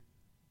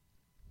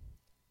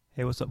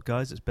Hey, what's up,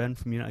 guys? It's Ben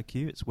from United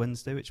Q. It's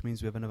Wednesday, which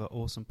means we have another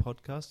awesome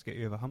podcast to get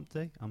you over hump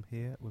day. I'm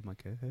here with my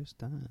co-host,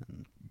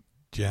 Dan.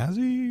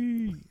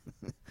 Jazzy!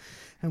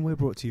 And we're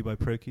brought to you by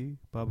ProQ,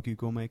 Barbecue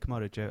Gourmet,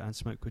 Kamado Joe, and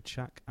Smokewood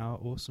Shack, our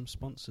awesome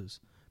sponsors.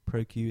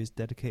 ProQ is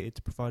dedicated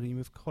to providing you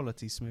with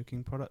quality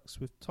smoking products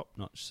with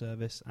top-notch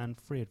service and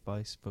free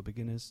advice for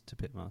beginners to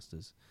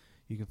pitmasters.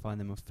 You can find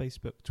them on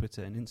Facebook,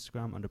 Twitter, and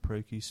Instagram under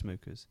ProQ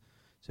Smokers.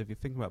 So if you're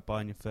thinking about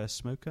buying your first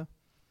smoker,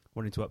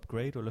 wanting to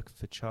upgrade or looking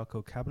for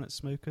charcoal cabinet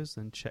smokers,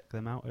 then check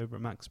them out over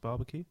at Max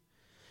Barbecue.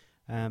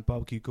 And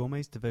Barbecue Gourmet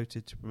is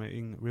devoted to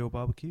promoting real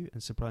barbecue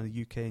and supplying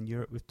the UK and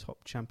Europe with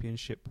top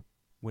championship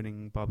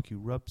winning barbecue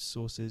rubs,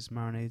 sauces,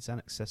 marinades and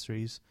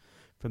accessories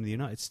from the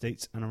United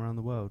States and around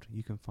the world.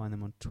 You can find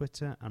them on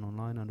Twitter and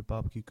online under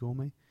Barbecue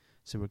Gourmet.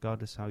 So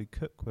regardless how you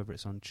cook, whether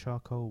it's on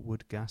charcoal,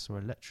 wood, gas or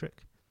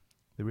electric,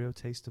 the real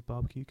taste of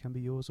barbecue can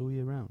be yours all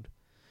year round.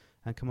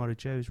 And Kamado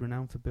Joe is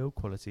renowned for build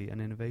quality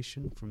and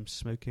innovation from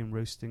smoking,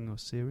 roasting or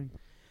searing.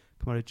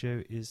 Kamado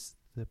Joe is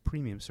the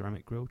premium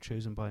ceramic grill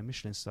chosen by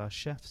Michelin star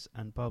chefs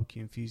and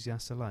barbecue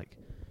enthusiasts alike.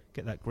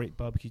 Get that great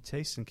barbecue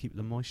taste and keep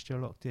the moisture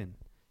locked in.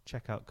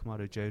 Check out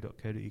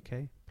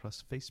kamadojoe.co.uk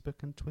plus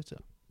Facebook and Twitter.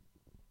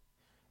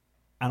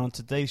 And on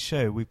today's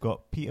show, we've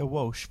got Peter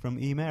Walsh from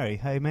eMary.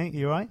 Hey mate,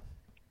 you alright?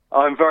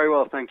 I'm very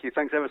well, thank you.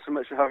 Thanks ever so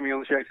much for having me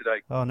on the show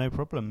today. Oh, no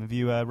problem. Have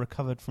you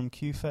recovered from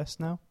Q-Fest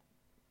now?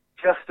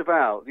 Just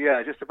about,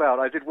 yeah, just about.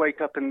 I did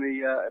wake up in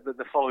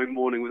the following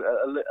morning with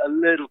a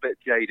little bit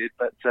jaded,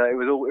 but it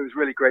was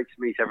really great to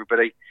meet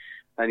everybody,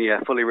 and yeah,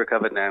 fully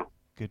recovered now.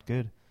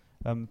 Good.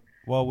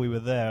 While we were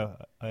there,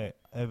 I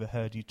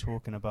overheard you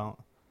talking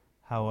about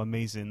how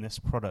amazing this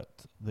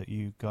product that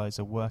you guys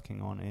are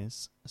working on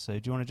is. So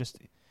do you want to just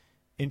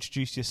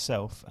introduce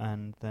yourself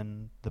and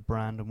then the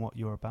brand and what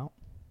you're about?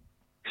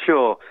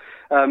 Sure.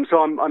 So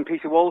I'm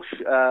Peter Walsh,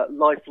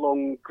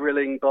 lifelong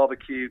grilling,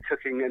 barbecue,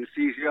 cooking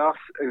enthusiast.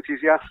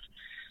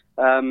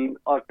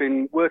 I've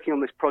been working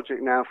on this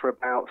project now for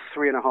about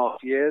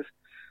 3.5 years,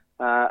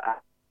 and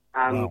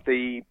wow.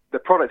 The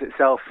product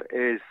itself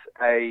is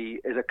a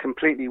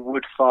completely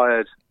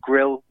wood-fired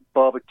grill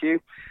barbecue,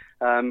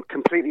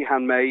 completely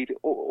handmade,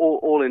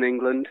 all in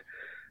England,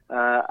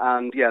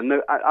 and yeah,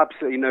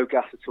 absolutely no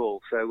gas at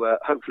all. So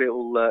hopefully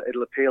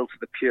it'll appeal to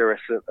the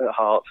purists at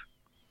heart.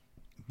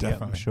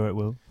 Definitely. Yeah, I'm sure it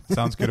will.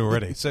 Sounds good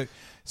already. So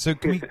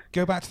can we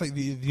go back to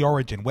the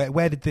origin?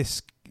 Where did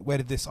this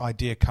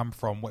idea come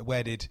from?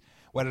 Where did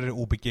it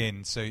all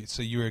begin? So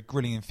you're a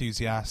grilling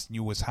enthusiast, and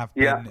you always have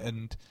been. Yeah.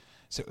 And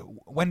so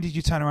when did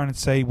you turn around and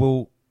say,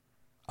 "Well,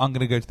 I'm going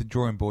to go to the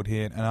drawing board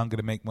here, and I'm going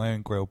to make my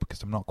own grill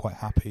because I'm not quite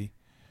happy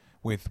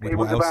with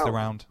what else is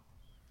around"?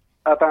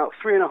 About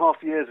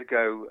 3.5 years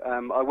ago,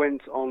 I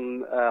went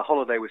on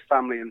holiday with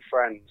family and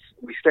friends.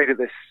 We stayed at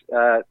this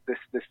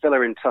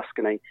villa in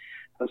Tuscany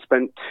and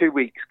spent 2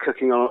 weeks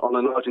cooking on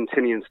an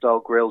Argentinian-style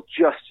grill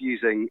just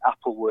using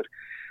apple wood.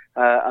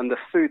 And the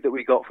food that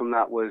we got from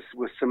that was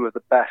some of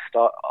the best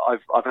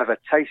I've ever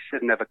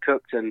tasted and ever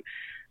cooked. And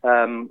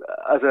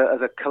as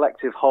a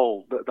collective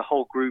whole, the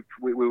whole group,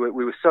 we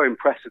were so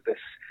impressed with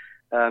this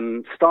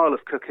style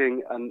of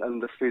cooking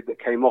and the food that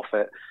came off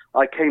it.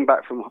 I came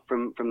back from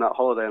that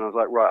holiday and I was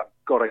like, right,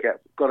 gotta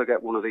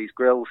get one of these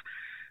grills.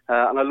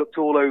 And I looked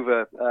all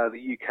over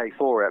the UK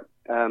for it.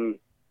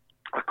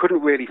 I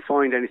couldn't really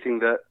find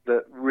anything that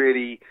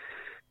really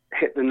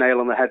hit the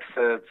nail on the head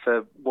for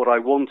what I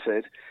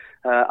wanted.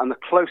 And the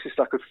closest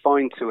I could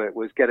find to it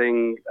was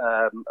getting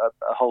a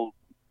whole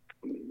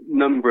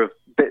number of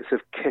bits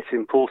of kit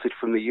imported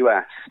from the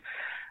US.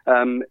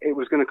 It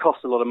was going to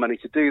cost a lot of money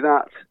to do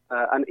that.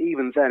 And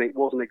even then, it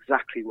wasn't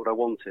exactly what I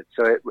wanted.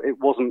 So it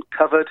wasn't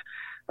covered.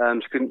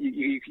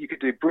 You could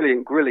do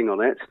brilliant grilling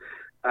on it.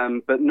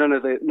 But none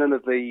of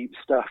the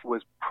stuff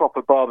was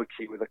proper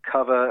barbecue with a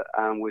cover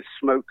and with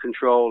smoke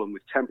control and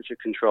with temperature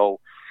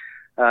control.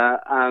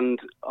 And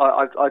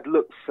I'd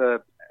looked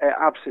for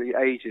absolutely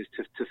ages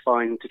to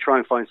try and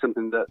find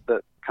something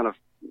that kind of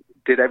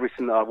did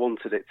everything that I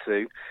wanted it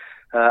to,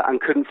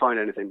 and couldn't find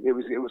anything. It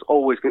was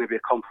always going to be a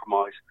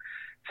compromise.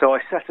 So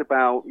I set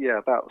about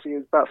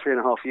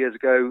 3.5 years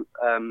ago.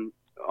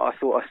 I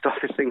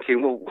started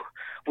thinking, well,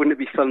 wouldn't it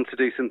be fun to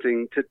do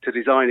something to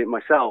design it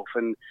myself?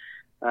 And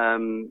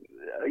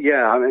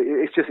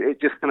it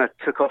just kind of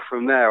took off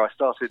from there. I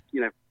started,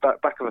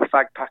 back of a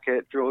fag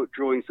packet,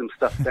 drawing some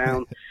stuff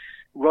down,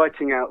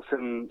 writing out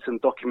some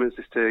documents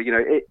as to,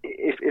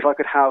 if I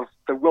could have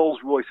the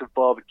Rolls Royce of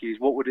barbecues,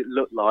 what would it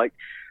look like?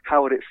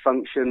 How would it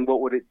function? What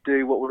would it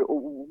do?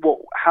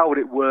 How would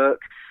it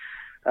work?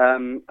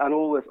 And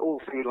all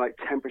things like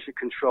temperature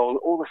control,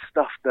 all the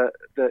stuff that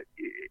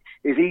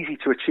is easy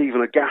to achieve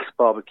on a gas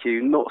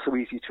barbecue, not so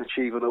easy to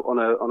achieve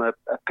on a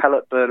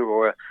pellet burner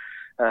or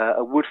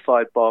a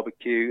wood-fired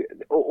barbecue.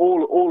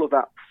 All of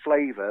that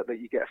flavour that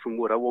you get from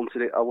wood, I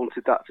wanted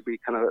that to be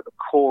kind of at the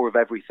core of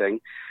everything,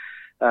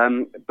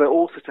 but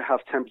also to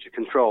have temperature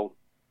control.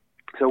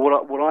 So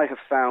what I have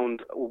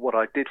found, or what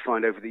I did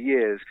find over the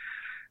years,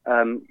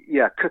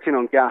 cooking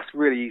on gas,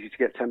 really easy to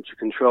get temperature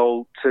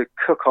control. To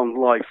cook on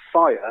live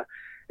fire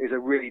is a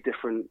really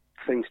different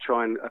thing to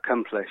try and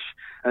accomplish,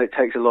 and it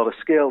takes a lot of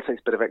skill, it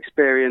takes a bit of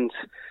experience,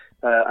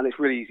 and it's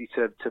really easy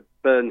to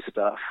burn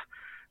stuff.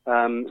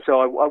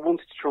 So I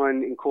wanted to try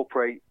and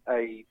incorporate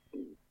a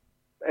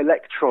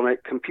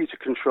electronic,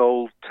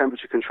 computer-controlled,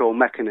 temperature-control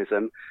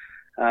mechanism,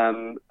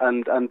 and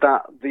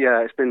that,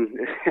 it's been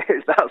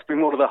that's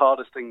been one of the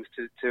hardest things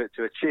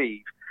to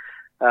achieve.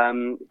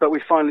 But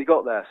we finally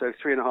got there. So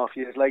 3.5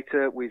 years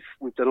later, we've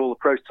done all the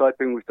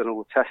prototyping, we've done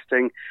all the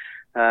testing,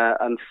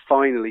 and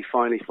finally,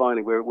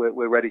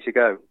 we're ready to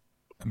go.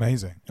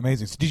 Amazing.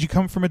 So did you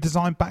come from a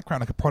design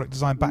background, like a product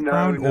design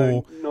background?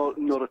 No,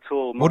 not at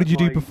all. What did you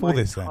do before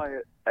this then?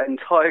 My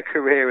entire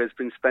career has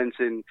been spent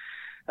in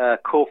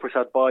corporate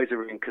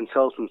advisory and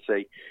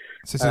consultancy.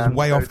 So this is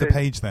way off the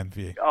page then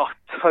for you? Oh,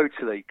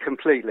 totally,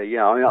 completely,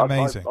 yeah. I mean,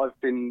 amazing. I've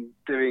been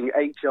doing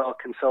HR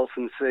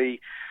consultancy,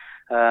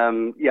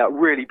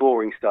 really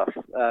boring stuff,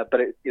 but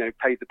it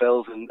paid the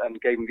bills and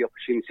gave me the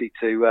opportunity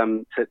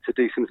to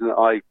do something that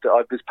I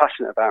was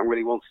passionate about and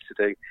really wanted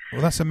to do.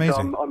 Well, that's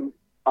amazing. So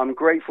I'm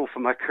grateful for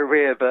my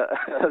career, but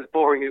as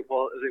boring as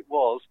it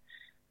was,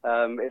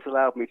 it's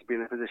allowed me to be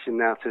in a position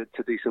now to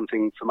do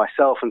something for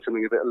myself and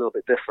something a little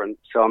bit different.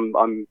 So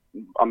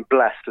I'm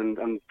blessed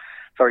and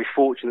very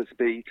fortunate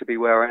to be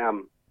where I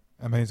am.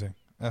 Amazing.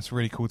 That's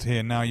really cool to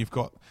hear. Now you've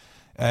got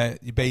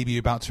your baby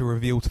about to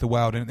reveal to the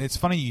world, and it's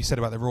funny you said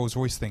about the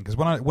Rolls-Royce thing, because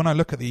when I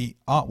look at the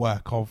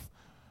artwork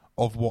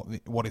of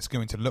what it's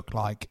going to look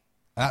like,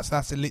 that's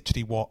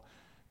literally what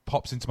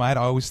pops into my head.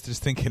 I always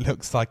just think it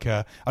looks like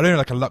a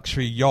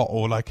luxury yacht,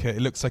 or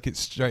it looks like it's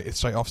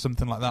straight off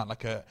something like that,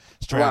 like a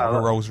straight out of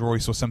a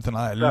Rolls-Royce or something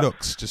like that. It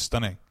looks just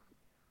stunning.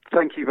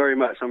 Thank you very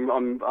much.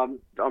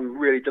 I'm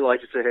really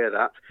delighted to hear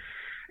that.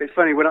 It's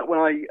funny when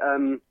I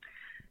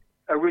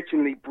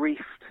originally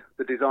briefed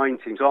the design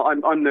team. So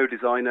I'm no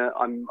designer.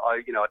 I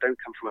don't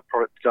come from a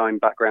product design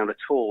background at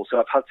all. So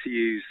I've had to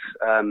use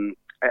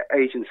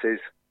agencies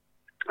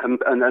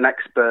and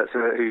experts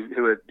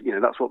who are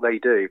that's what they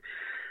do.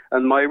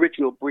 And my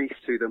original brief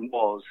to them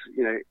was,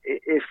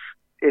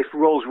 if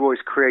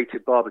Rolls-Royce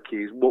created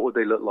barbecues, what would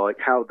they look like?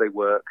 How would they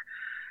work?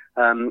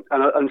 And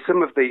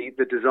some of the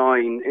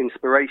design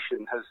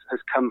inspiration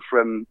has come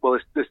from, well,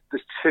 there's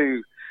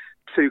two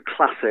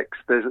classics.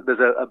 There's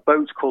a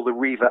boat called the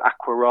Riva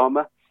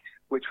Aquarama,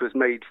 which was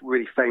made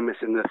really famous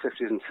in the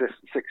 50s and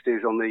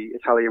 60s on the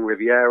Italian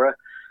Riviera,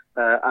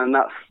 and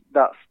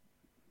that's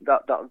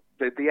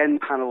the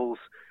end panels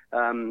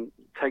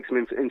take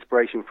some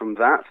inspiration from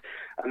that.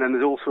 And then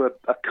there's also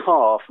a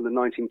car from the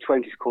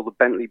 1920s called the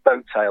Bentley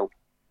Boattail.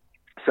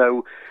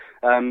 So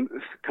kind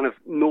of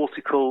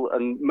nautical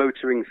and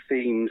motoring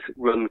themes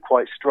run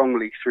quite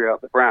strongly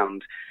throughout the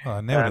brand. Oh,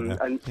 I nailed it.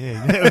 And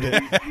yeah,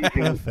 you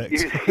nailed it.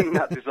 using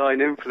that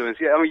design influence.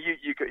 Yeah, I mean,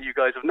 you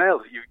guys have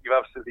nailed it. You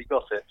absolutely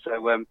got it.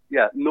 So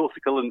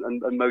nautical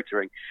and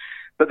motoring.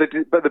 But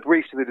the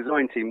brief to the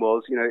design team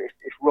was,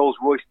 if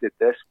Rolls-Royce did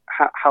this,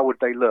 how would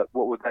they look?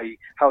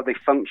 How would they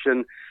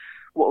function?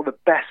 What are the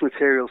best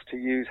materials to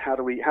use? How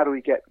do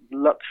we get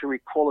luxury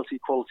quality?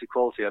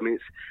 I mean,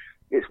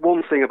 it's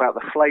one thing about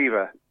the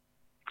flavour,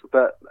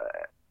 but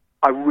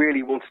I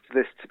really wanted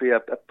this to be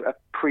a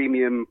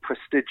premium,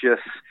 prestigious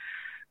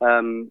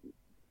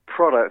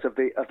product of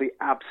the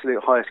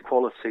absolute highest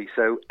quality.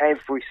 So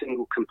every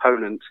single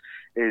component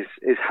is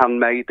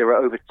handmade. There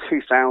are over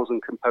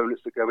 2,000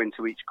 components that go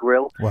into each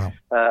grill. Wow.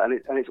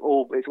 And it's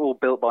all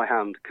built by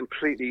hand,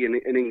 completely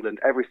in England.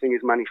 Everything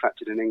is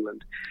manufactured in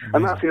England. Amazing.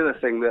 And that's the other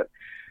thing that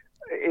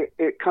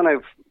it kind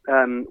of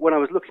when I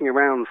was looking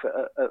around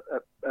for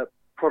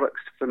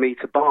products for me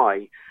to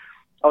buy,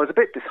 I was a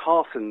bit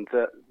disheartened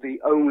that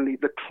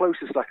the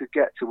closest I could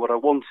get to what I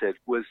wanted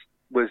was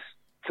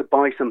to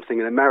buy something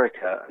in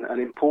America and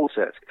import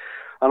it.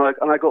 And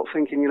I got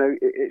thinking,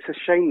 it's a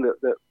shame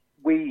that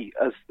we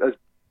as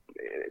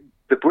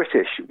the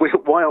British,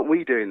 why aren't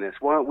we doing this?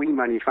 Why aren't we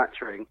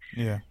manufacturing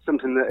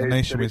something that a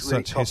nation with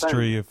really such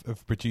history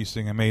of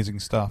producing amazing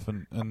stuff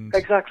and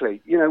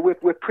exactly.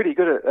 We're pretty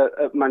good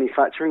at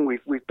manufacturing.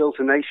 We've built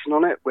a nation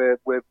on it.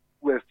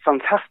 We're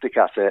fantastic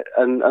at it,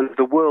 and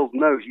the world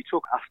knows. You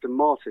talk Aston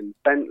Martin,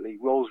 Bentley,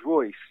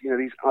 Rolls-Royce,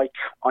 these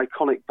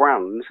iconic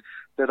brands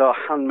that are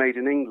handmade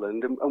in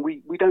England, and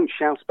we don't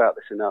shout about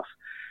this enough.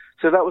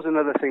 So that was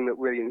another thing that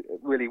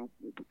really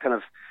kind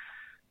of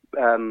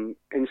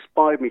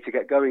inspired me to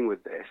get going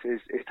with this,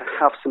 is to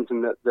have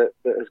something that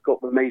has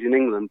got the Made in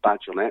England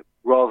badge on it,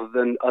 rather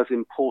than us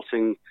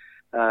importing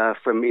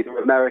from either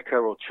America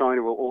or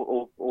China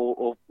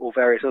or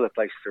various other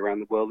places around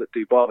the world that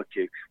do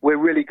barbecue. We're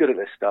really good at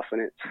this stuff,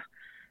 and it's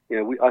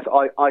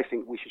I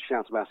think we should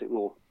shout about it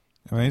more.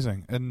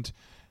 Amazing.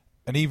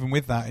 And even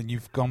with that, and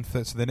you've gone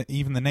for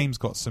even the name's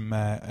got some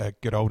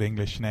good old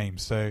English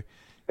names. So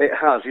it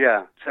has,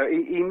 yeah. So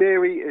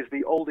Emiri is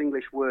the Old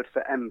English word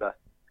for ember.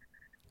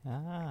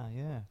 Ah,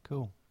 yeah,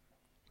 cool.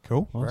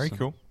 Cool, Awesome. Very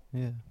cool.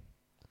 Yeah.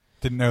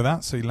 Didn't know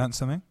that, so you learnt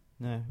something.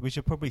 No, we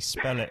should probably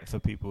spell it for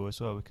people as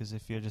well, because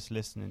if you're just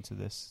listening to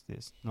this,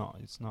 it's not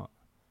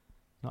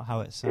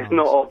how it sounds. It's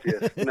not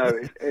obvious. No,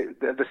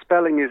 the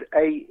spelling is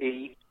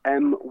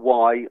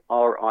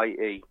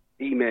Myrie,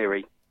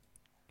 eMyrie.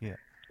 Yeah.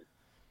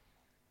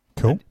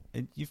 Cool.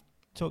 And you've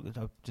talked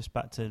just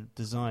back to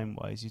design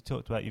wise. You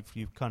talked about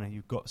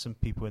you've got some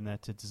people in there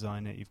to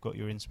design it. You've got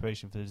your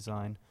inspiration for the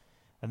design,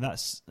 and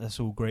that's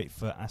all great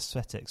for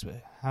aesthetics.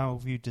 But how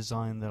have you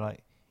designed the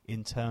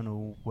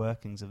internal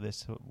workings of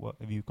this? What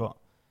have you got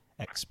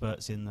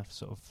experts in the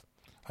sort of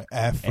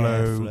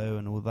airflow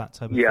and all that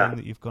type of thing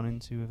that you've gone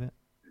into with it?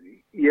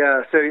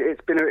 Yeah, so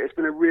it's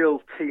been a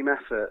real team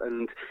effort,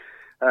 and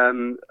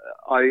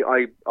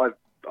I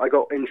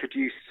got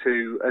introduced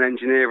to an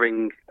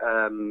engineering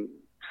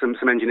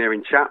some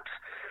engineering chaps.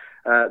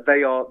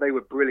 They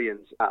were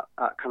brilliant at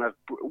kind of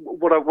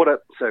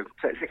so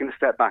taking a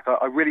step back,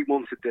 I really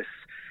wanted this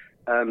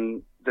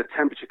the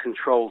temperature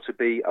control to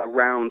be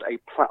around a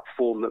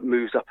platform that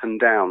moves up and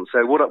down.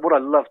 So what I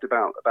loved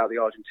about the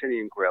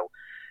Argentinian grill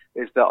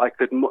is that I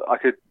could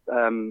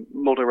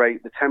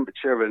moderate the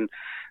temperature and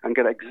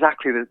get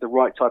exactly the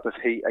right type of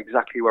heat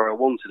exactly where I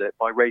wanted it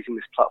by raising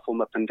this platform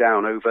up and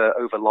down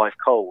over live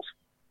coals.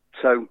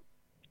 So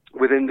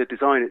within the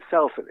design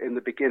itself, in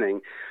the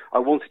beginning, I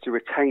wanted to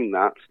retain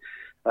that.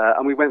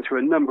 And we went through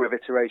a number of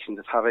iterations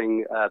of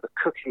having the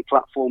cooking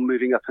platform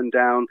moving up and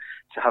down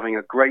to having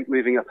a grate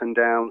moving up and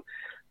down.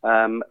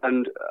 And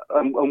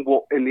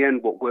what in the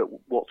end, what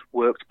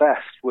worked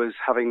best was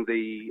having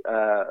the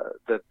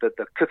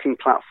cooking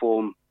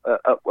platform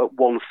at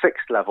one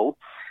fixed level,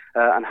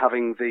 and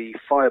having the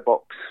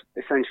firebox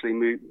essentially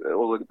move,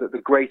 or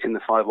the grate in the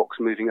firebox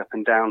moving up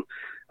and down,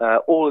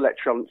 all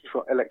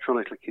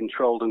electronically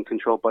controlled and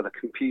controlled by the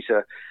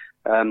computer,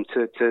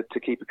 to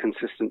keep a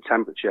consistent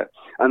temperature.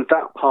 And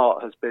that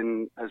part has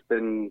been that's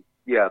been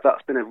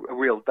a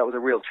real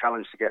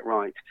challenge to get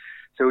right.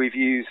 So we've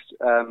used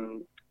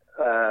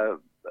a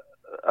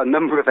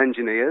number of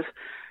engineers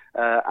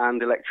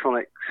and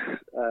electronics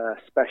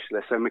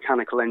specialists, so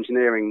mechanical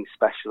engineering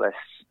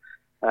specialists,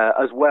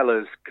 as well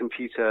as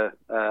computer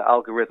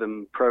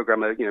algorithm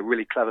programmer,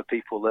 really clever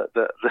people that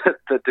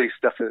do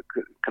stuff at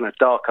kind of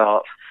dark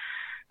arts.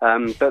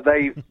 But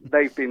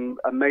they've been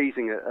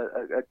amazing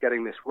at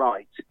getting this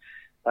right.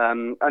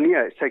 And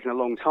it's taken a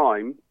long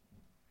time,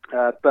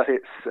 but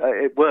it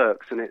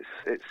works, and it's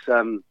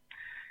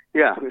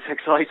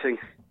exciting.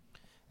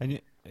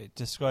 And it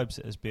describes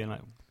it as being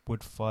like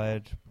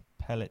wood-fired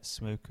pellet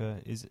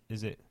smoker. Is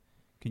it?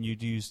 Can you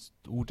use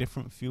all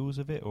different fuels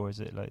of it, or is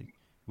it like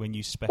when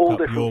you spec all up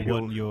your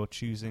fuels. One, you're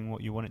choosing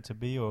what you want it to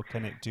be, or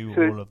can it do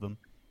all of them?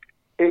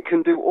 It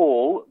can do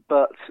all,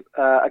 but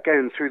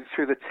again, through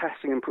the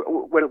testing and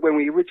when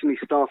we originally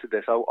started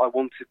this, I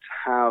wanted to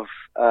have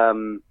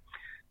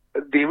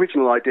the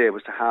original idea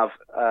was to have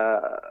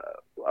a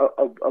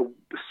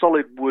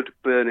solid wood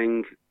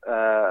burning.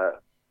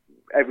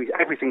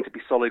 Everything to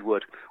be solid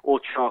wood, or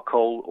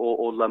charcoal,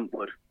 or lump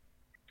wood.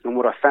 And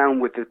what I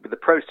found with the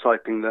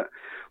prototyping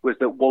was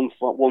that one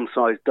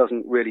size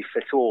doesn't really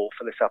fit all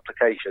for this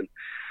application.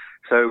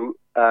 So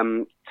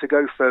to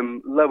go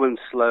from low and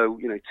slow,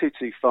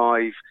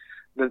 225,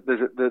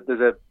 there's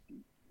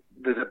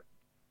a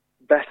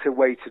better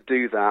way to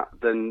do that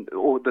than,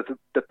 or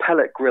the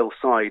pellet grill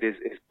side is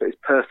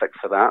perfect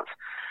for that.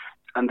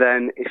 And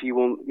then if you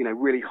want,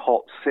 really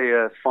hot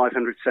sear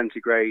 500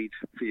 centigrade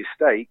for your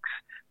steaks,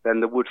 then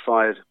the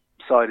wood-fired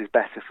side is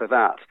better for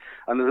that.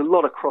 And there's a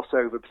lot of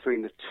crossover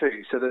between the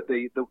two, so that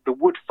the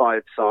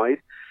wood-fired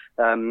side,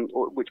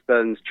 which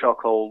burns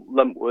charcoal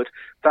lump wood,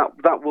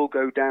 that will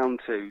go down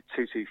to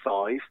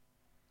 225.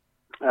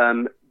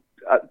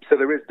 So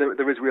there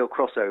is real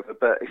crossover.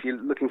 But if you're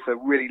looking for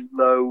really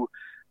low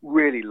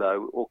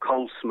or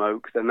cold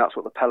smoke, then that's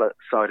what the pellet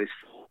side is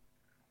for.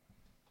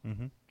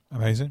 Mm-hmm.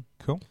 Amazing,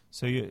 cool.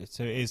 So it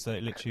is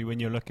like literally when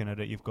you're looking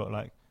at it, you've got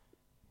like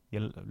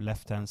your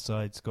left-hand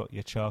side's got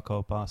your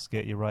charcoal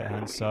basket, your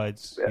right-hand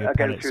side's your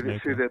pellet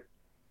smoker.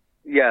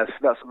 Yes,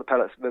 that's what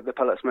the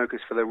pellet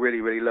smokers for the really,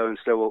 really low and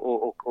slow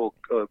or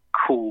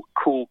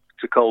cool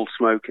to cold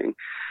smoking.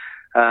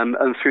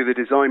 And through the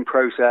design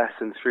process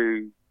and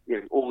through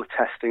all the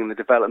testing and the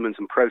development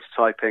and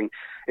prototyping,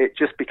 it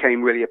just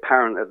became really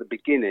apparent at the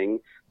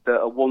beginning that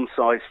a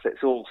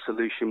one-size-fits-all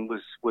solution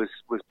was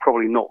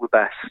probably not the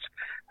best.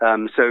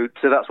 So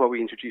that's why we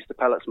introduced the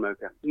pellet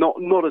smoker.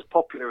 Not as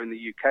popular in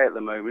the UK at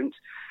the moment.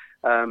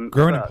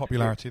 Growing in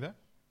popularity there?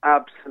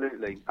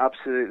 Absolutely.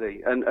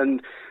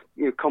 And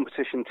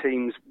competition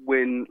teams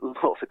win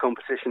lots of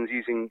competitions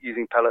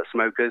using pellet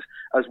smokers,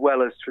 as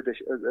well as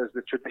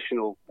the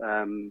traditional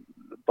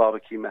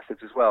barbecue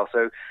methods as well.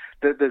 So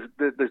there's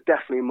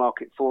definitely a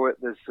market for it.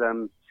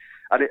 And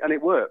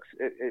it works.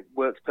 It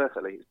works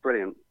perfectly. It's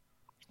brilliant.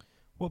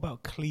 What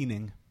about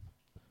cleaning?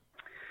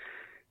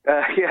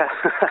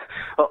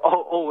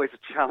 Always a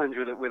challenge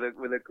with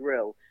a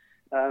grill.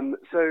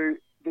 So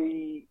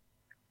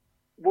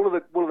one of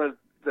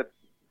the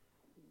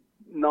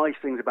nice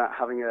things about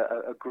having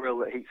a grill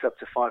that heats up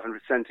to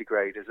 500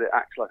 centigrade is it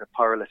acts like a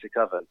pyrolytic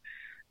oven.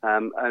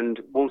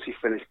 And once you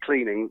finish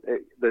cleaning,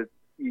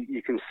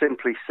 you can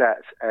simply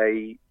set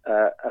a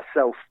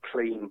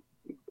self-clean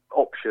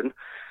option.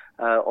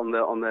 on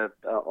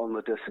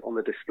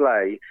the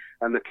display,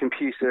 and the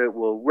computer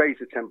will raise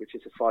the temperature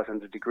to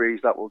 500 degrees.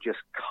 That will just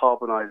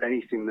carbonize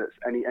anything that's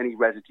any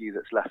residue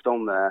that's left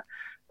on there,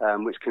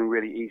 which can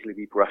really easily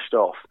be brushed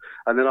off.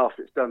 And then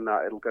after it's done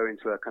that, it'll go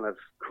into a kind of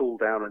cool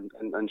down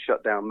and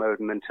shut down mode,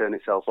 and then turn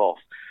itself off.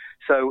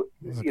 So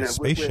it's like a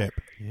spaceship.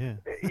 Yeah,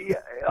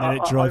 and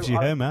it drives you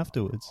home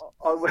afterwards.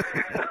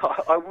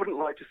 I wouldn't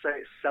like to say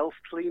it's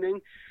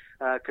self-cleaning,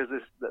 because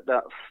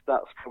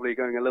that's probably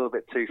going a little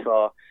bit too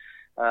far.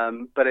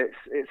 But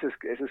it's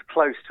as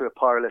close to a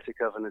pyrolytic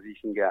oven as you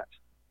can get.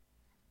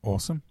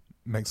 Awesome.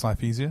 Makes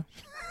life easier.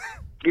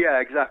 Yeah,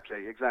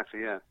 exactly.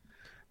 Yeah.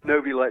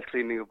 Nobody likes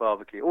cleaning a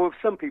barbecue, or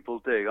some people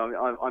do. I'm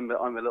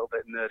a little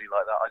bit nerdy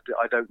like that.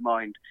 I don't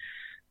mind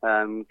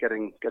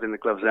getting the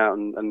gloves out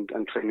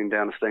and cleaning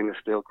down a stainless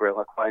steel grill.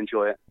 I quite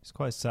enjoy it. It's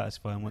quite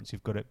satisfying once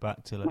you've got it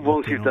back to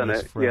once you've done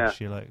it. Fresh,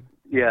 yeah, you're like,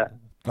 yeah.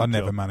 I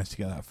never managed to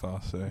get that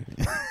far, so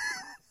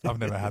I've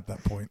never had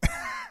that point.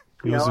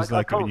 Yours was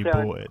like when you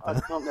bought it. I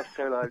can't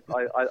necessarily.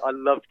 I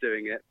love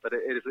doing it, but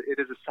it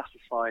is a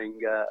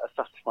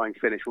satisfying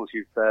finish once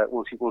you've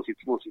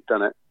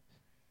done it.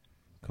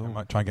 Cool. I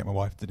might try and get my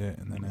wife to do it,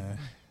 and then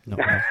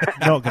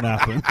not gonna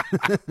happen.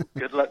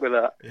 Good luck with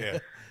that. Yeah,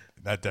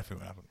 that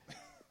definitely will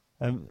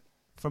happen.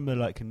 From the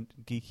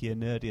geekier,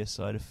 nerdier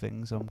side of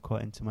things, I'm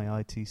quite into my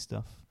IT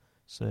stuff.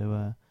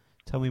 So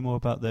tell me more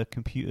about the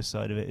computer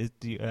side of it.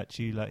 Do you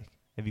actually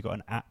have you got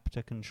an app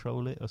to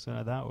control it or something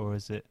like that, or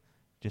is it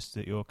just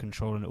that you're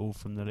controlling it all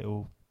from the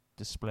little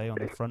display on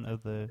the front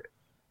of the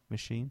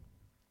machine?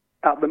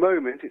 At the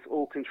moment, it's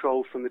all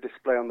controlled from the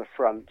display on the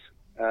front.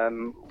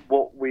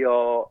 What we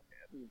are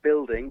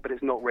building, but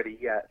it's not ready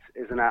yet,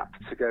 is an app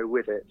to go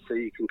with it, so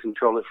you can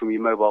control it from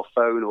your mobile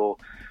phone or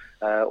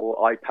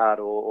iPad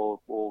or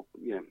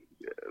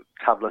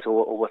tablet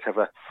or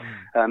whatever.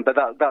 But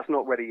that's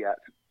not ready yet.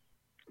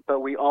 But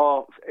we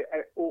are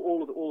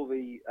all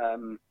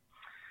the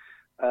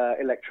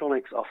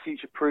electronics are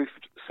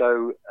future-proofed,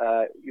 so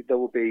there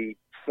will be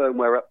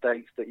firmware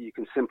updates that you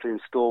can simply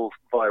install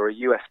via a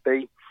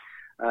USB.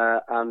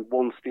 And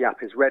once the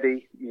app is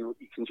ready, you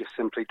can just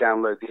simply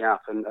download the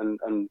app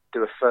and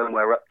do a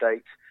firmware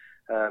update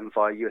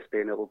via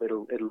USB, and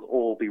it'll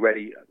all be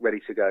ready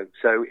to go.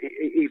 So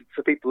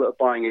for people that are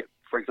buying it,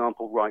 for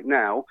example, right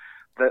now,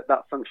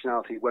 that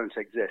functionality won't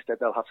exist.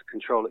 They'll have to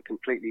control it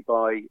completely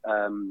by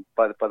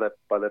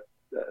the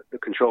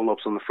control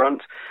knobs on the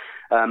front.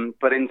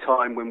 But in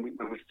time, when we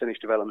finish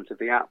development of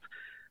the app,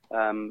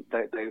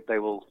 they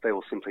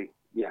will simply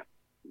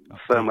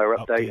firmware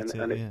update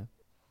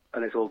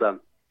and it's all done.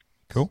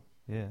 Cool.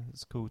 Yeah,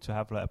 it's cool to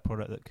have a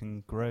product that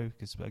can grow,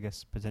 because I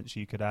guess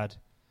potentially you could add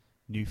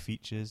new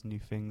features, new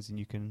things, and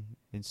you can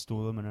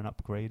install them and then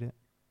upgrade it.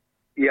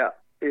 Yeah,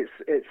 it's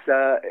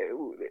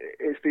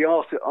the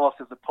art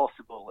of the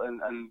possible.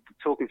 And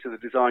talking to the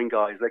design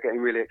guys, they're getting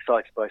really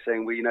excited by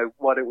saying, well,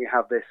 why don't we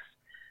have this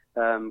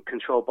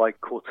controlled by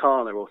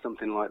Cortana or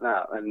something like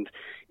that? And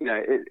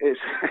it's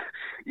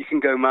you can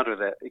go mad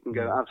with it. You can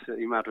go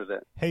absolutely mad with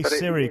it. Hey, but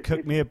Siri,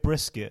 cook me a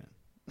brisket.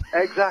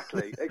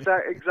 Exactly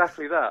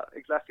that.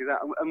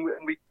 And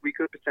we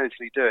could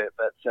potentially do it,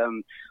 but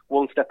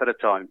one step at a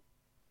time.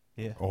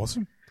 Yeah.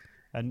 Awesome.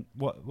 And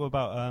what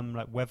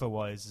about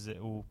weather-wise? Is it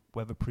all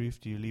weatherproof?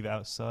 Do you leave it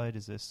outside?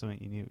 Is there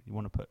something you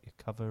want to put your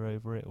cover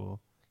over it, or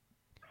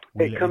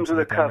it comes with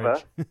a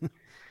cover?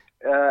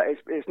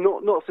 It's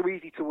not so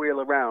easy to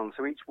wheel around.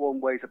 So each one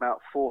weighs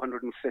about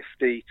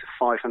 450 to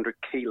 500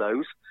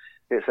 kilos.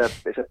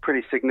 It's a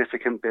pretty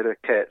significant bit of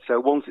kit. So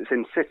once it's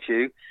in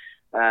situ,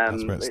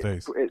 that's where it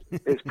stays.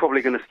 It's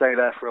probably going to stay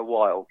there for a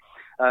while.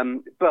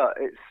 But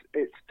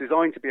it's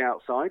designed to be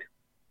outside.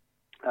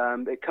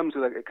 It comes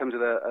with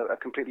a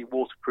completely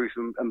waterproof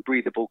and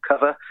breathable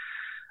cover.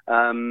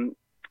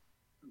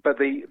 But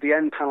the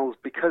end panels,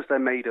 because they're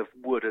made of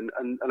wood, and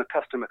a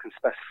customer can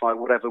specify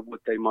whatever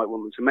wood they might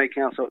want them to make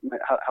out of,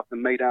 have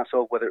them made out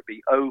of, whether it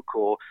be oak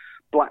or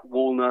black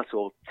walnut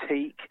or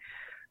teak,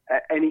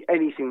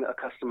 anything that a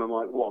customer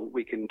might want,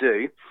 we can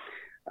do.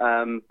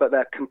 But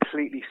they're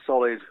completely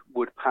solid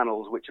wood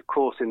panels, which, of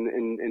course,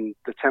 in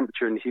the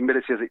temperature and the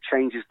humidity as it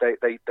changes, they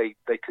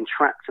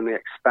contract and they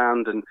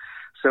expand. And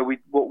so we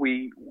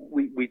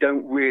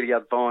don't really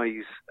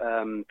advise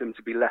them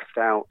to be left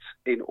out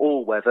in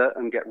all weather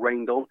and get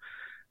rained on.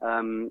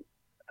 And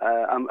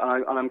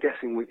I'm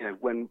guessing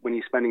when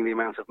you're spending the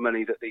amount of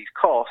money that these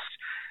cost,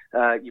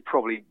 you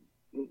probably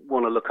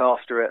want to look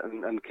after it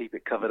and keep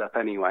it covered up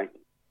anyway.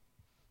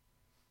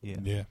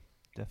 Yeah,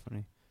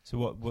 definitely. So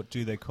what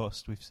do they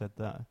cost? We've said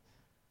that.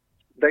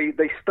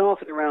 They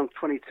start at around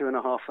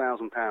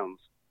 £22,500,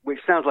 which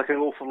sounds like an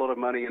awful lot of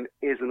money and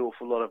is an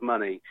awful lot of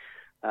money.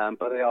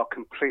 But they are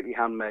completely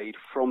handmade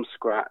from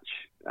scratch,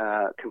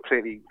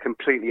 completely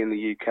in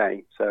the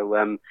UK.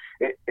 So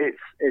it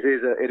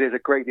is a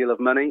great deal of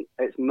money.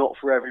 It's not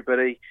for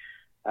everybody,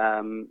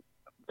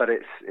 but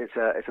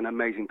it's an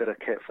amazing bit of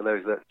kit for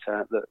those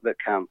that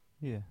can.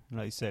 Yeah,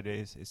 like you said,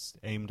 it's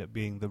aimed at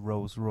being the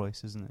Rolls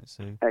Royce, isn't it?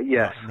 So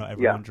yes, not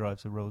everyone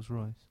drives a Rolls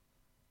Royce.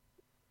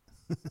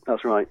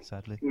 That's right.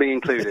 Sadly. Me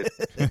included.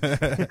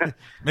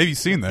 Maybe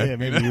soon, though. Yeah,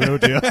 maybe you will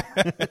do.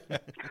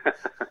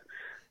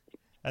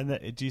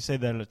 And do you say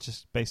they're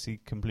just basically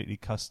completely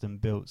custom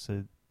built,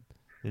 so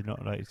they're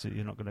not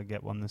you're not going to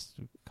get one this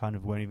kind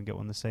of won't even get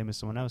one the same as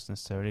someone else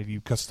necessarily? If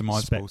you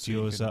Customizable, spec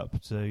yours up,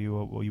 so you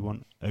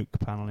want oak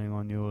paneling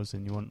on yours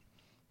and you want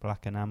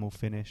black enamel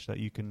finish, that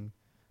you can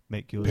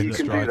make yours look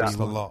pinstripes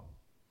a lot.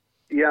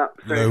 Yeah,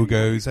 so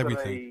logos,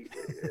 everything.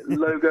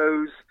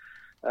 Logos.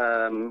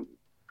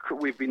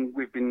 We've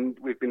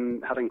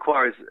been had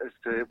inquiries as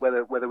to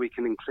whether we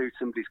can include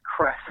somebody's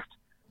crest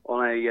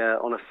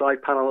on a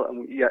side panel,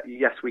 and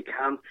yes, we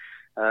can.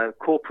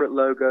 Corporate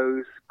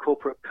logos,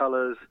 corporate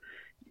colours,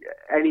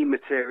 any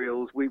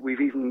materials.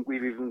 We've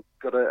even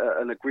got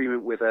an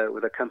agreement with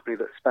a company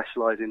that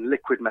specialises in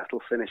liquid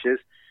metal finishes,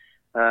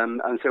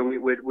 and so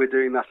we're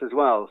doing that as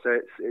well. So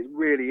it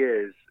really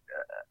is.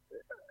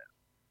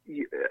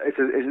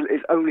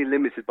 It's only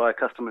limited by a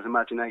customer's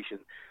imagination,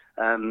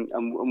 and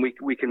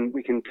we can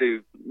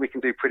do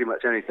pretty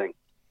much anything.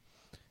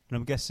 And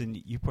I'm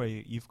guessing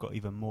you've got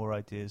even more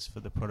ideas for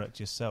the product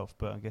yourself.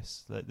 But I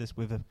guess that this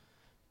with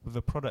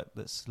a product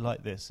that's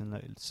like this and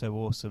it's so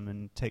awesome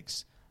and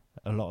takes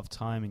a lot of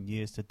time and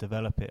years to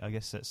develop it, I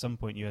guess at some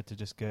point you had to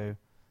just go,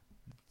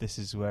 this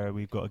is where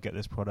we've got to get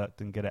this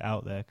product and get it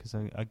out there. Because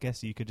I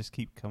guess you could just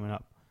keep coming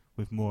up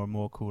with more and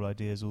more cool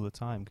ideas all the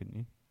time, couldn't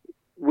you?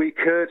 We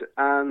could,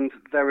 and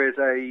there is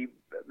a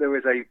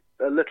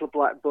little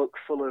black book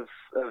full of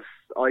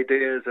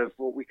ideas of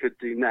what we could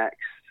do next.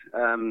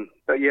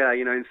 But yeah,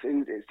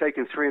 it's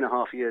taken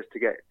 3.5 years to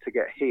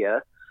get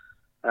here,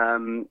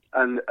 and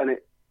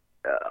it.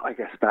 I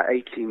guess about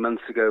 18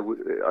 months ago,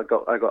 I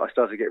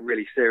started to get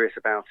really serious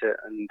about it,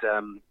 and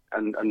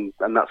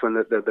that's when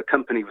the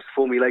company was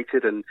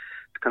formulated and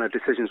kind of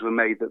decisions were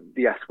made that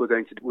yes,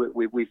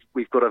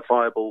 we've got a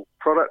viable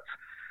product.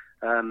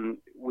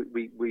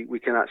 We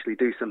can actually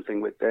do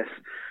something with this,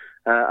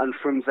 and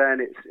from then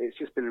it's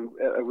just been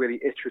a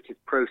really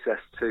iterative process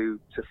to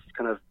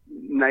kind of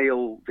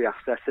nail the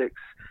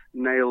aesthetics,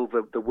 nail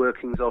the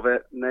workings of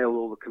it, nail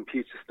all the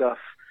computer stuff.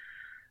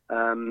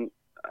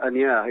 And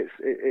yeah,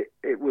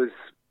 it was.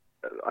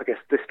 I guess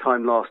this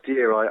time last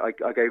year, I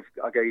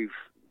gave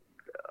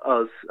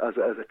us as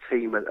a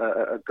team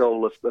a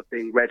goal of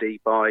being ready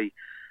by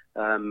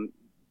May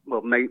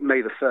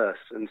the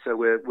 1st, and so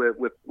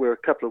we're a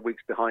couple of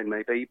weeks behind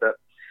maybe, but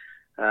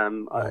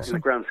awesome. In the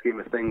grand scheme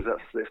of things,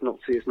 it's not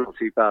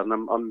too bad,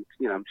 and I'm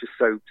just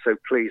so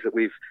pleased that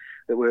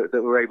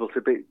we're able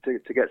to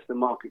get to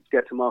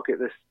market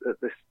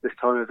this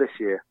time of this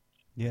year.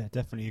 Yeah,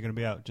 definitely, you're going to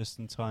be out just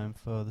in time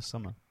for the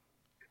summer.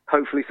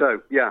 Hopefully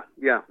so. Yeah.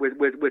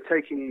 We're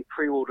taking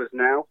pre-orders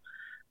now.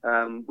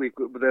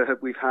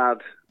 We've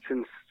had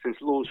since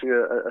launching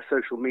a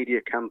social media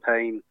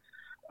campaign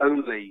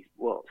only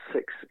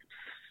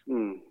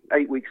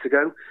 8 weeks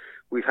ago.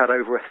 We've had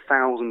over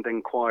 1,000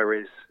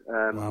 inquiries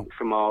wow.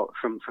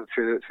 from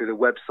through the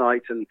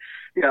website, and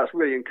it's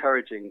really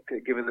encouraging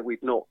given that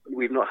we've not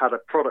had a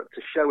product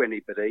to show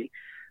anybody.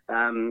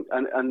 And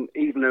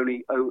even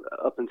only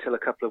up until a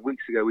couple of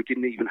weeks ago, we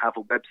didn't even have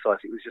a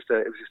website. It was just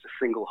a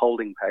single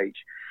holding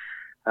page.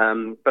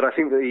 But I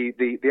think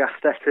the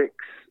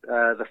aesthetics,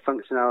 the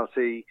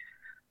functionality,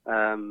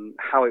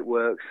 how it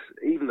works,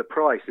 even the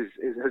price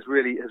has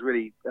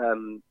really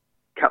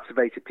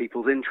captivated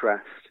people's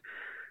interest.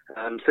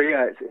 So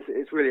yeah,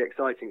 it's really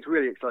exciting. It's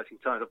really exciting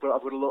times. I've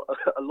got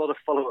a lot of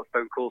follow-up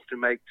phone calls to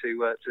make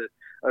to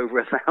over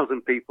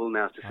 1,000 people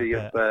now to see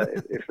if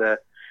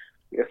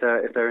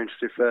they're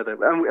interested further,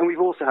 and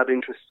we've also had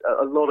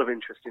a lot of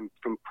interest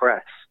from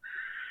press.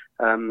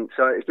 So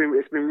it's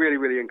been really,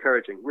 really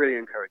encouraging. Really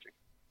encouraging.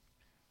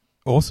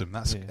 Awesome.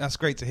 That's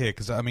great to hear,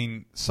 because I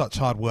mean, such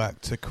hard work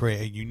to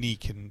create a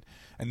unique and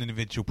an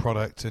individual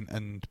product,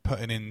 and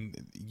putting in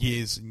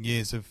years and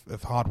years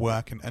of hard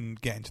work and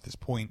getting to this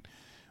point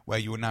where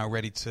you are now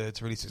ready to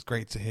release. It's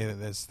great to hear that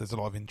there's a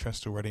lot of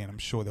interest already, and I'm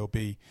sure there'll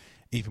be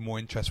even more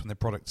interest when the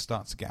product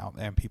starts to get out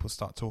there and people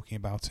start talking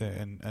about it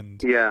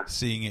and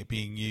seeing it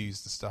being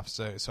used and stuff.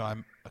 So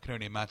I can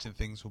only imagine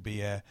things will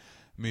be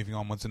moving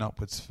onwards and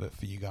upwards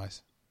for you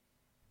guys.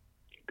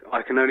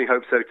 I can only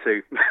hope so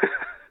too.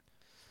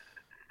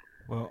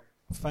 Well,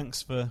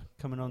 thanks for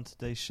coming on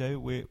today's show.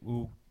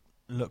 We'll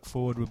look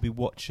forward. We'll be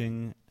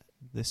watching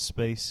this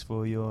space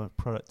for your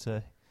product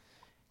to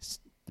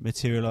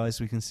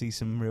materialise. We can see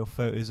some real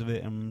photos of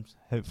it and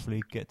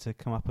hopefully get to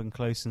come up and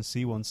close and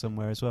see one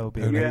somewhere as well.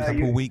 Only a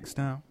couple of weeks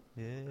now.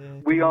 Yeah,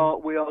 we are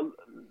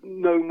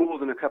no more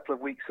than a couple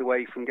of weeks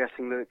away from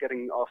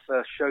getting our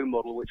first show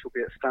model, which will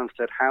be at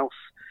Stansted House.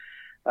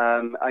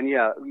 And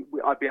yeah,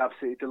 I'd be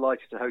absolutely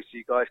delighted to host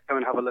you guys. Come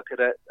and have a look at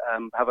it.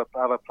 Have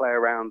a play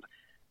around.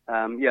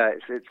 Yeah,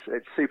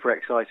 it's super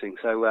exciting.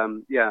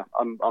 So yeah,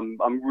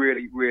 I'm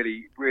really,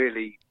 really,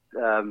 really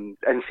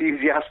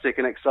enthusiastic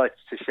and excited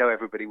to show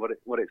everybody what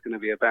it's going to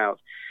be about.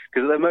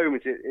 Because at the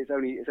moment it's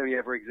only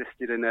ever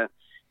existed in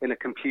a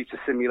computer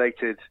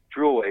simulated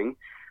drawing.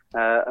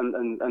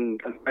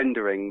 and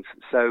renderings.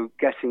 So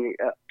getting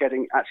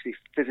actually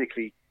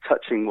physically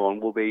touching one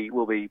will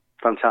be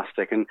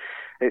fantastic, and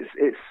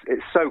it's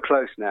so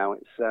close now.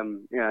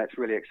 It's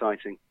really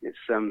exciting. It's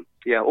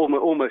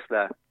almost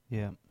there.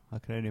 Yeah, I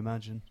can only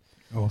imagine.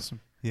 Awesome.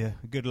 Yeah,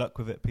 good luck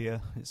with it,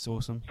 Pierre. It's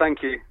awesome.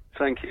 Thank you.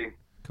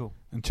 Cool.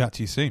 And chat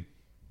to you soon.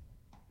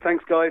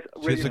 Thanks, guys.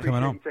 Cheers Really for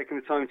coming on. appreciate you taking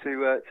the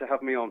time to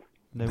have me on.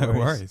 No No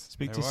worries.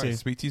 Speak No to you worries. soon.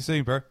 Speak to you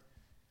soon, bro.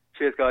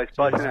 Cheers, guys.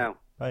 Bye for now.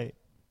 Bye.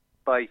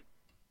 Bye.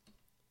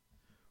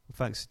 Well,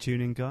 thanks for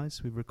tuning in,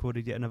 guys. We've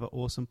recorded yet another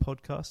awesome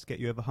podcast to get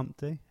you over hump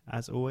day.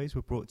 As always,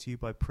 we're brought to you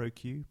by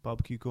ProQ,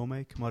 Barbecue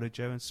Gourmet, Kamado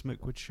Joe and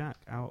Smokewood Shack,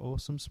 our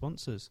awesome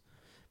sponsors.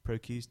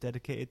 ProQ is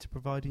dedicated to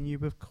providing you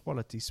with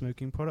quality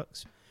smoking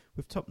products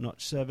with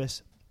top-notch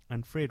service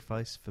and free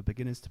advice for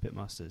beginners to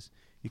pitmasters.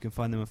 You can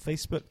find them on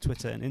Facebook,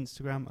 Twitter and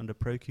Instagram under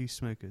ProQ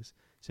Smokers.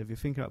 So if you're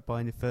thinking about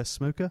buying your first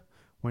smoker,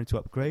 wanting to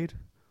upgrade,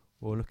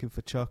 or looking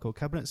for charcoal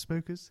cabinet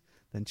smokers,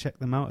 then check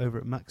them out over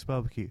at Max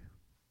Barbecue.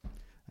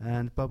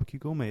 And Barbecue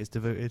Gourmet is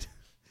devoted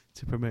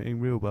to promoting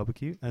real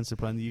barbecue and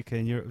supplying the UK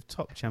and Europe with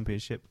top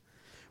championship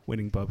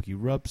winning barbecue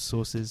rubs,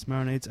 sauces,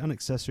 marinades and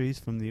accessories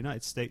from the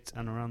United States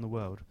and around the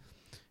world.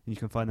 And you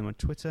can find them on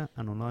Twitter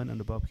and online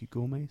under Barbecue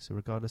Gourmet. So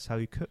regardless how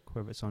you cook,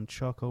 whether it's on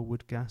charcoal,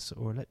 wood, gas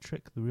or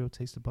electric, the real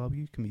taste of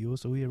barbecue can be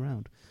yours all year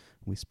round.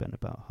 We spent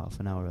about half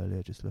an hour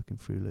earlier just looking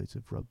through loads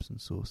of rubs and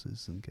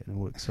sauces and getting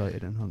all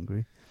excited and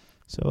hungry.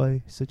 So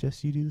I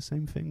suggest you do the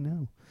same thing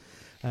now.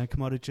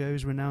 Kamado Joe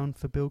is renowned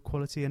for build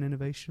quality and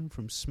innovation,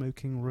 from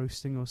smoking,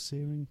 roasting or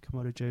searing.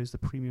 Kamado Joe is the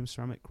premium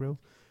ceramic grill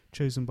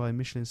chosen by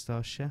Michelin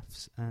star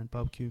chefs and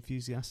barbecue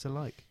enthusiasts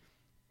alike.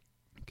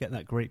 Get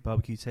that great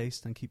barbecue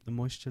taste and keep the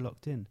moisture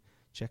locked in.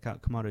 Check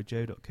out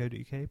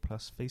kamadojoe.co.uk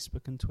plus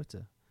Facebook and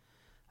Twitter.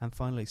 And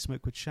finally,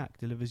 Smokewood Shack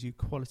delivers you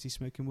quality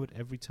smoking wood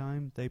every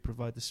time. They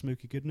provide the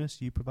smoky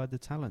goodness, you provide the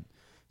talent.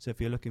 So if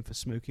you're looking for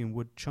smoking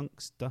wood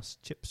chunks,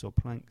 dust, chips or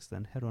planks,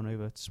 then head on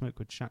over to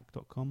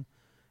smokewoodshack.com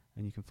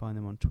and you can find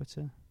them on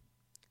Twitter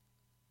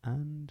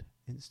and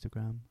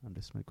Instagram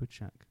under Smokewood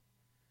Shack.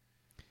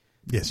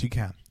 Yes, you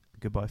can.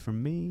 Goodbye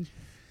from me.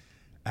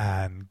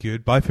 And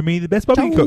goodbye for me, the best barbecue cook.